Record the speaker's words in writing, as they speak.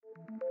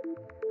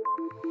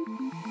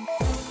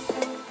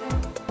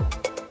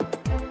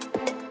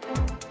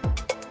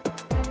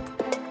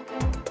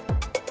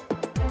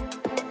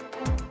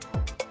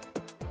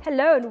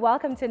Hello and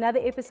welcome to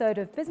another episode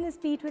of Business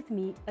Beat with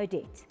me,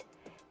 Odette.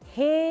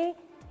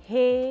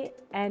 Hair,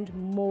 and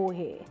more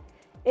hair.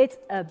 It's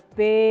a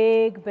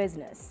big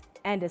business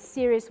and a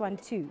serious one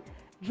too.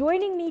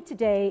 Joining me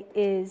today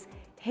is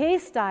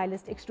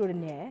hairstylist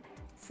extraordinaire,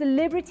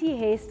 celebrity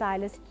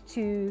hairstylist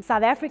to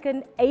South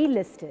African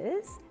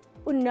A-listers,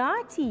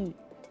 Unathi.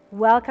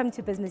 Welcome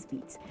to Business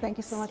Beat. Thank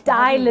you so much.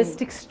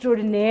 Stylist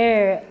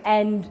extraordinaire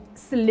and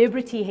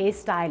celebrity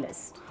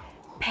hairstylist.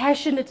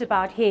 Passionate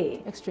about hair.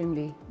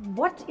 Extremely.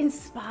 What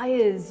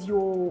inspires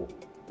your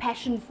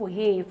passion for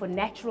hair, for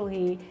natural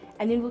hair?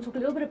 And then we'll talk a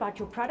little bit about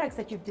your products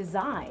that you've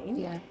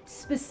designed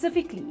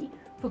specifically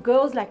for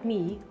girls like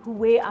me who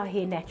wear our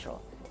hair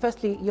natural.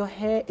 Firstly, your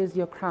hair is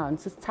your crown.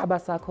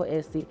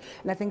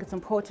 And I think it's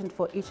important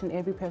for each and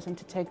every person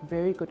to take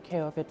very good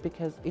care of it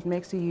because it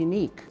makes you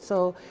unique.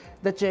 So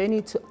the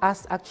journey to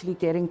us actually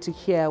getting to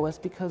here was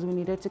because we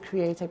needed to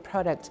create a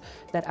product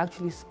that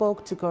actually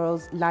spoke to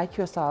girls like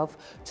yourself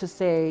to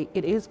say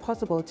it is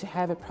possible to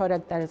have a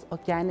product that is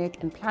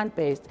organic and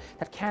plant-based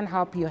that can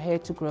help your hair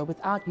to grow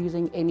without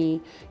using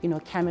any,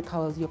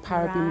 chemicals, your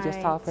parabens, your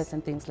sulfates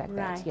and things like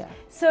that. Yeah.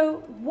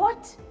 So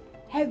what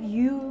have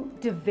you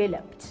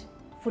developed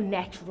for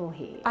natural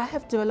hair? I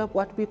have developed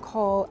what we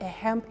call a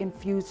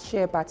hemp-infused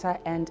shea butter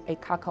and a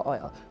kaka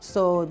oil.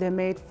 So they're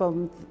made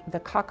from the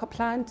kaka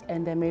plant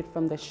and they're made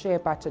from the shea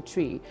butter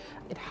tree.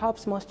 It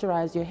helps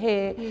moisturize your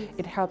hair,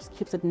 it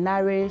keeps it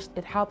nourished,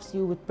 it helps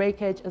you with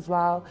breakage as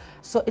well.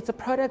 So it's a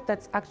product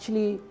that's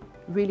actually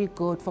really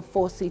good for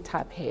 4C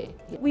type hair.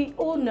 We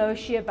all know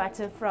shea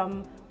butter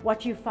from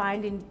what you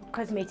find in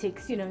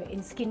cosmetics,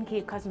 in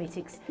skincare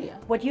cosmetics.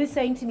 What you're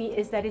saying to me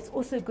is that it's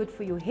also good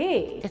for your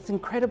hair. It's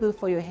incredible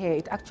for your hair.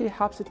 It actually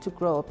helps it to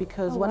grow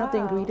because one of the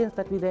ingredients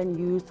that we then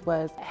used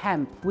was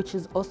hemp, which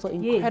is also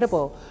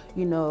incredible,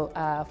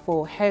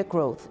 for hair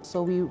growth.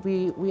 So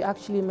we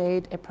actually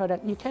made a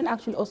product. You can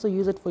actually also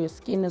use it for your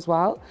skin as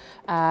well,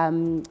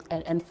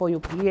 and for your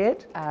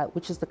beard,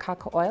 which is the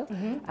kaka oil.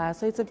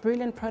 So it's a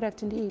brilliant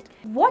product indeed.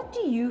 What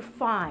do you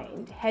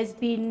find has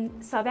been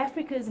South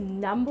Africa's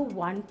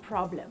 #1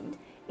 problem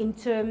in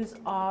terms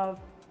of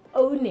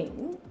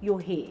owning your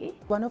hair?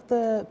 One of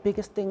the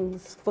biggest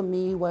things for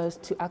me was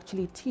to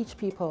actually teach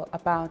people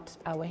about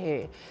our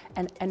hair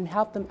and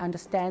help them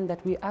understand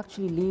that we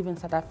actually live in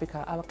South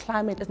Africa. Our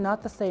climate is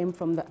not the same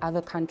from the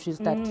other countries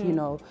that,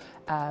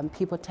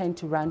 people tend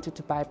to run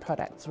to buy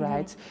products,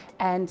 right?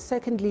 And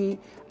secondly,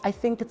 I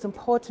think it's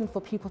important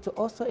for people to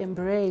also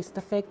embrace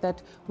the fact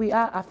that we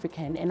are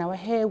African and our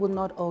hair will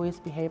not always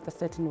behave a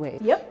certain way.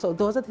 So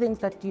those are things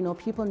that,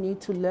 people need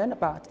to learn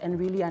about and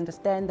really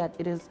understand that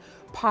it is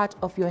part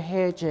of your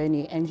hair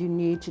journey and you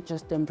need to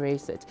just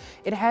embrace it.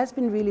 It has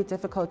been really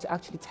difficult to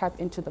actually tap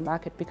into the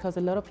market because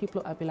a lot of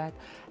people will be like,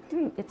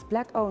 it's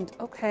black owned.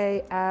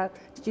 Okay,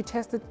 did you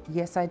test it?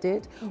 Yes, I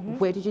did.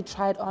 Where did you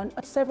try it on?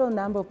 Several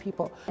number of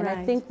people. And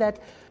I think that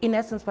in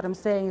essence, what I'm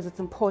saying is it's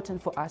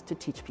important for us to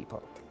teach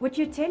people. What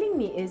you're telling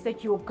me is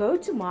that your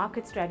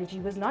go-to-market strategy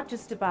was not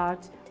just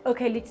about,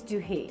 okay, let's do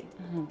hair.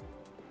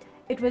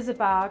 It was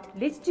about,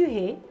 let's do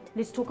hair,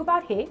 let's talk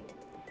about hair,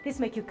 let's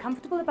make you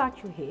comfortable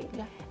about your hair,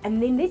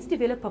 and then let's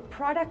develop a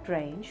product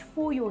range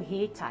for your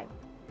hair type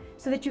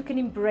so that you can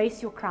embrace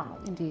your crown.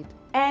 Indeed.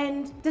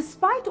 And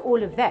despite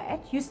all of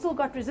that, you still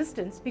got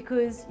resistance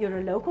because you're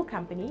a local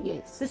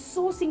company. The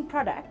sourcing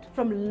product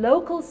from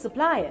local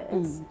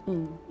suppliers,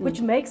 which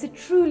makes it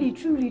truly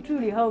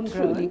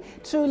homegrown.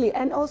 Truly.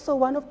 And also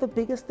one of the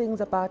biggest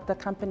things about the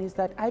company is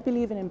that I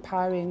believe in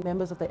empowering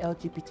members of the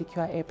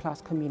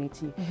LGBTQIA+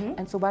 community.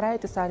 And so what I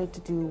decided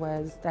to do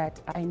was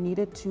that I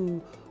needed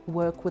to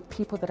work with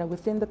people that are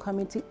within the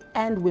community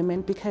and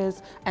women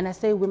because, and I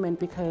say women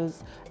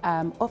because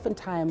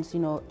oftentimes,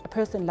 a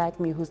person like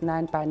me who's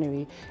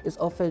non-binary is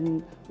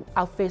often,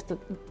 I'll face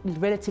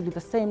relatively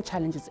the same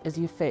challenges as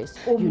you face,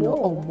 or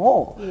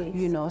more.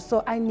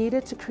 So I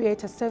needed to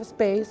create a safe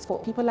space for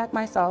people like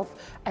myself.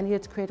 I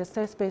needed to create a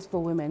safe space for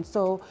women.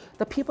 So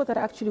the people that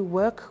actually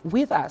work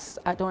with us,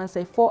 I don't want to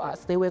say for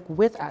us, they work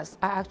with us,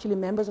 are actually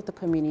members of the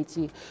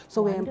community.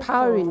 So we're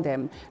empowering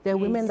them. They're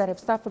women that have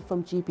suffered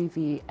from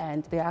GBV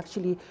and they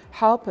actually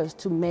help us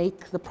to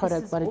make the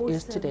product what it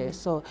is today.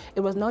 So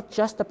it was not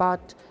just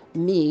about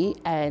me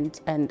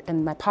and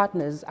my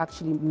partners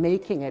actually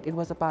making it. It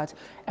was about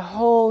a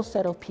whole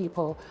set of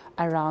people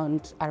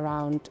around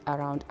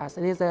us.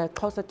 And there's a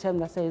closer term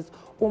that says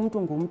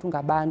umntu ngumntu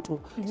ngabantu.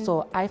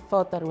 So I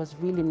felt that it was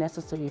really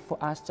necessary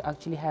for us to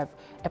actually have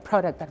a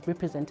product that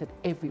represented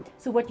everyone.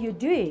 So what you're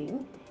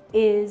doing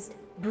is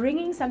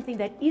bringing something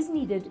that is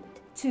needed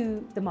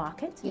to the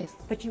market,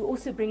 but you're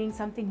also bringing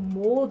something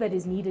more that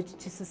is needed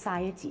to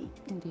society.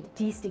 Indeed.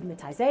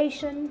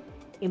 Destigmatization,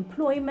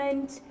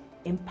 employment,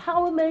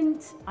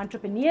 empowerment,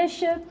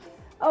 entrepreneurship.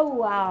 Oh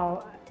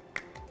wow,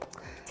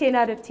 10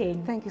 out of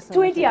 10. Thank you so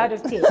 20 much. out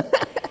of 10.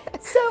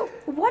 So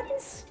what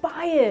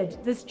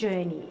inspired this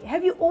journey?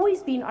 Have you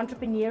always been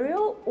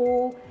entrepreneurial,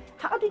 or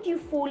How did you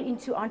fall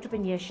into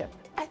entrepreneurship?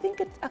 I think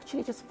it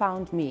actually just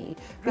found me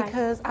Right.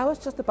 because I was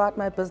just about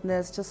my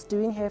business, just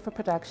doing hair for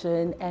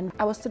production, and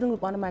I was sitting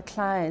with one of my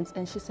clients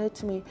and she said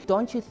to me,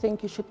 don't you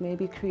think you should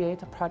maybe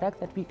create a product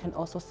that we can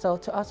also sell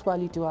to us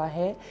while you do our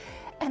hair?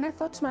 And I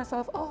thought to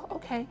myself, oh,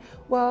 okay,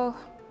 well,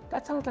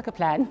 that sounds like a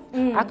plan.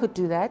 I could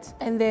do that.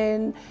 And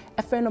then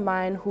a friend of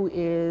mine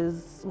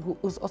who's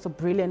also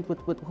brilliant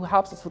who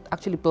helps us with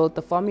actually build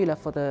the formula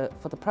for the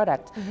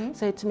product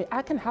said to me,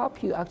 I can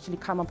help you actually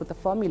come up with the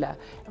formula.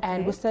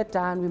 And we sat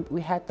down,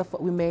 we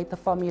made the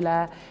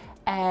formula,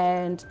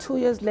 and 2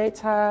 years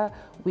later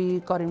we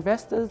got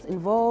investors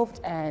involved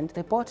and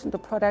they bought in the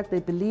product,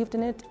 they believed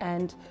in it,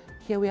 and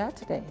here we are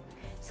today.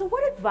 So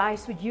what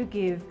advice would you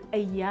give a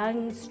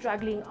young,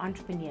 struggling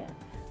entrepreneur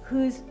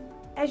who's,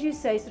 as you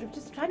say, sort of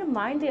just trying to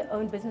mind their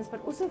own business,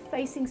 but also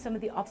facing some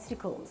of the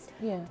obstacles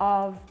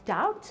of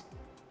doubt,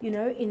 you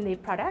know, in their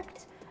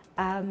product,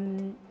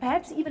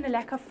 perhaps even a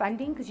lack of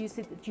funding, because you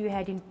said that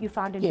you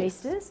found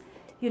investors,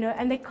 you know,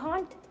 and they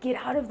can't get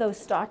out of those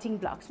starting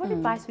blocks. What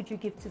advice would you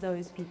give to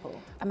those people?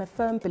 I'm a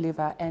firm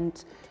believer,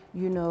 and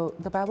you know,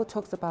 the Bible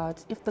talks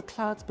about if the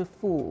clouds be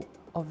full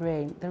of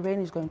rain, the rain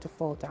is going to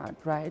fall down,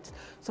 right?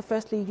 So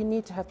firstly, you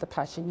need to have the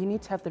passion, you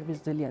need to have the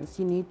resilience,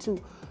 you need to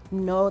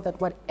know that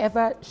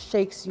whatever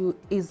shakes you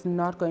is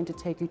not going to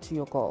take you to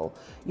your goal.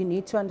 You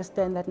need to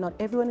understand that not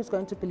everyone is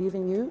going to believe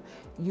in you.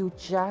 You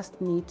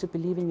just need to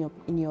believe in your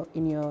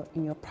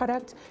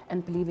product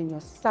and believe in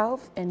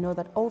yourself, and know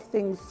that all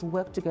things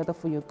work together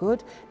for your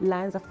good.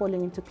 Lines are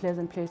falling into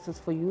pleasant places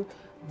for you.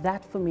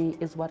 That for me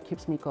is what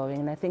keeps me going,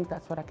 and I think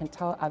that's what I can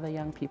tell other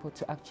young people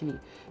to actually,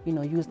 you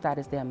know, use that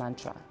as their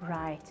mantra.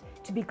 Right,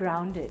 to be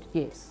grounded.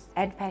 Yes.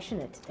 And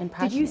passionate. And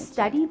passionate. Did you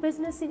study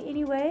business in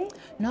any way?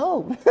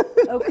 No.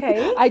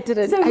 Okay. I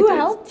didn't. So who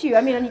helped you?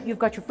 I mean, you've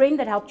got your friend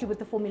that helped you with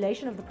the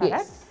formulation of the product.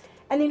 Yes.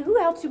 And then who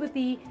helps you with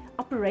the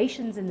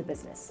operations in the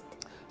business?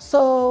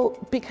 So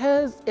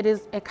because it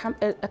is a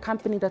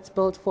company that's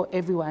built for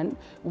everyone,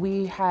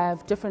 we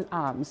have different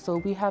arms. So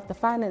we have the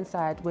finance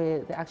side where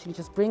they actually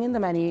just bring in the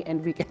money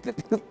and we get the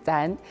things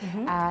done.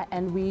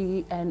 And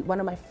one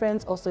of my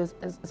friends also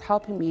is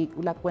helping me,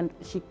 like when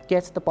she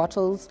gets the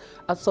bottles,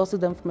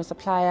 outsources them from a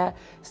supplier,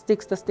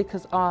 sticks the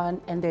stickers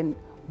on, and then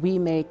we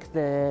make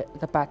the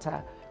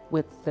butter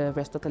with the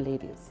rest of the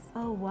ladies.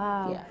 Oh,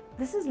 wow. Yeah.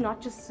 This is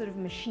not just sort of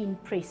machine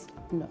pressed.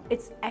 No.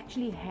 It's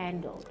actually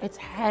handled. It's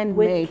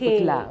handmade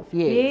with love.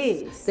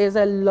 Yes. Yes. There's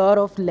a lot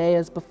of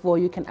layers before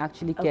you can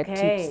actually get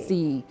Okay. to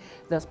see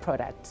this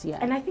product. Yeah.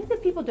 And I think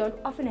that people don't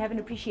often have an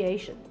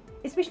appreciation,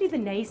 especially the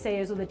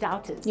naysayers or the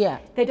doubters. Yeah.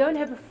 They don't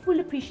have a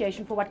full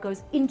appreciation for what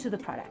goes into the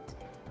product,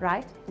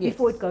 right? Yes.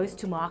 Before it goes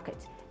to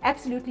market.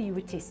 Absolutely, you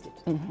would test it.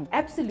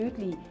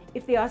 Absolutely.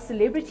 If there are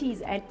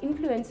celebrities and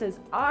influencers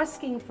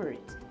asking for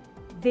it,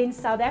 then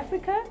South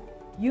Africa,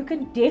 you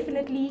can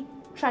definitely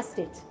trust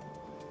it.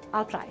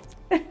 I'll try it.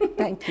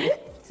 Thank you.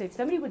 So if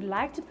somebody would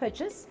like to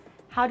purchase,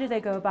 how do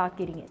they go about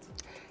getting it?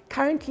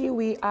 Currently,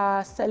 we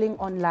are selling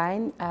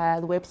online.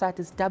 The website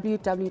is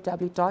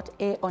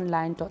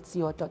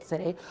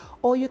www.aonline.co.za,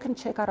 or you can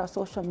check out our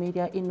social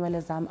media, _. You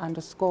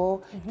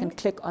can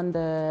click on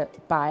the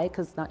buy,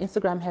 because now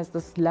Instagram has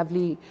this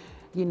lovely,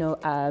 you know,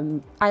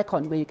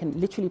 icon where you can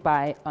literally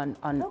buy on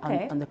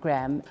the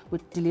gram.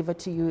 Would deliver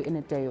to you in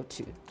a day or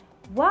two.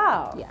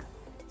 Wow. Yeah.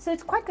 So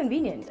it's quite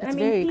convenient. It's I mean,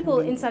 very people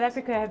in convenient. South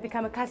Africa have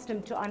become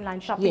accustomed to online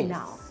shopping Yes.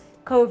 now.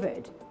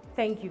 COVID.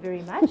 Thank you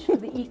very much for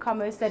the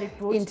e-commerce that it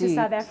brought to Indeed,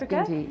 South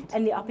Africa indeed.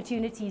 and the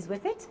opportunities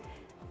with it.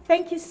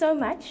 Thank you so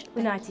much,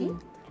 Unathi. you.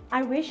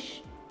 I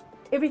wish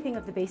everything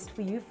of the best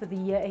for you for the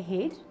year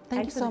ahead Thank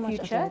and you for so the much,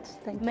 future. Odette.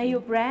 Thank May you.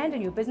 your brand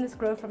and your business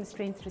grow from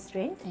strength to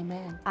strength.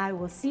 Amen. I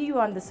will see you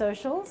on the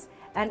socials,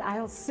 and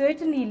I'll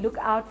certainly look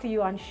out for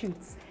you on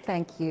shoots.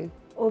 Thank you.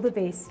 All the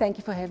best. Thank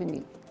you for having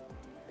me.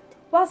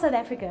 Well, South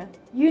Africa,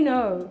 you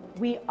know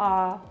we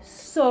are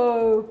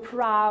so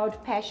proud,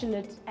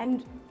 passionate,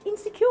 and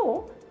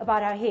insecure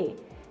about our hair.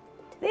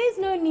 There's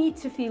no need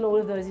to feel all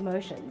of those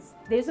emotions.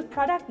 There's a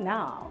product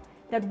now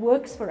that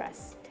works for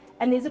us,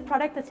 and there's a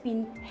product that's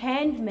been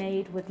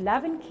handmade with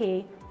love and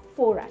care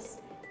for us.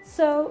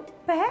 So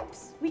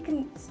perhaps we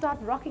can start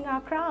rocking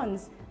our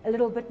crowns a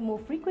little bit more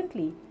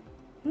frequently.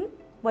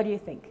 What do you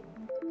think?